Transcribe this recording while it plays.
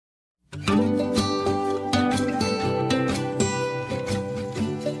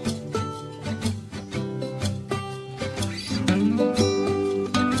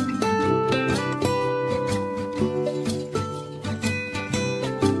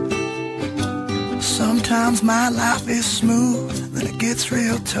Sometimes my life is smooth, then it gets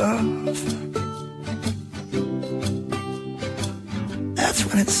real tough. That's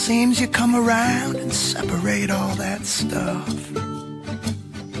when it seems you come around and separate all that stuff.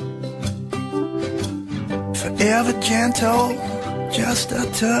 Forever gentle, just a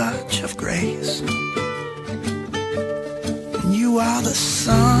touch of grace. And you are the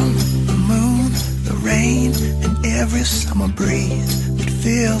sun, the moon, the rain, and every summer breeze that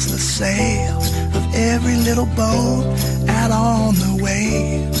fills the sails of every little boat out on the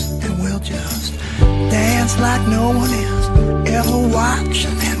waves. And we'll just dance like no one is ever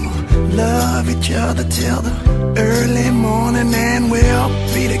watching, and we'll love each other till the early morning. And we'll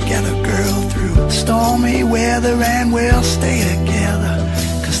be together, girl, through stormy weather, and we'll stay together,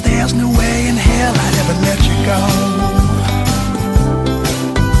 'cause there's no way in hell I'd ever let you go.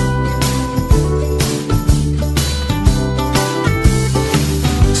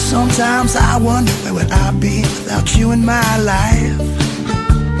 Sometimes I wonder where would I be without you in my life.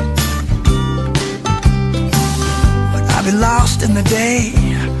 Would I be lost in the day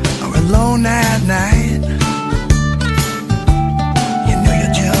or alone at night? You know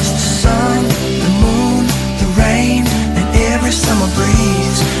you're just the sun, the moon, the rain, and every summer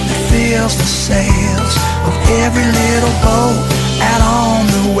breeze that fills the sails of every little boat out on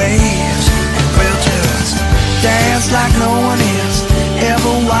the waves. And we'll just dance like no one is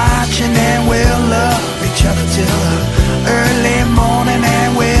ever watching, and we'll love each other till the early morning.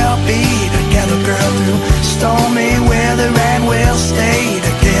 And we'll be together, girl, through stormy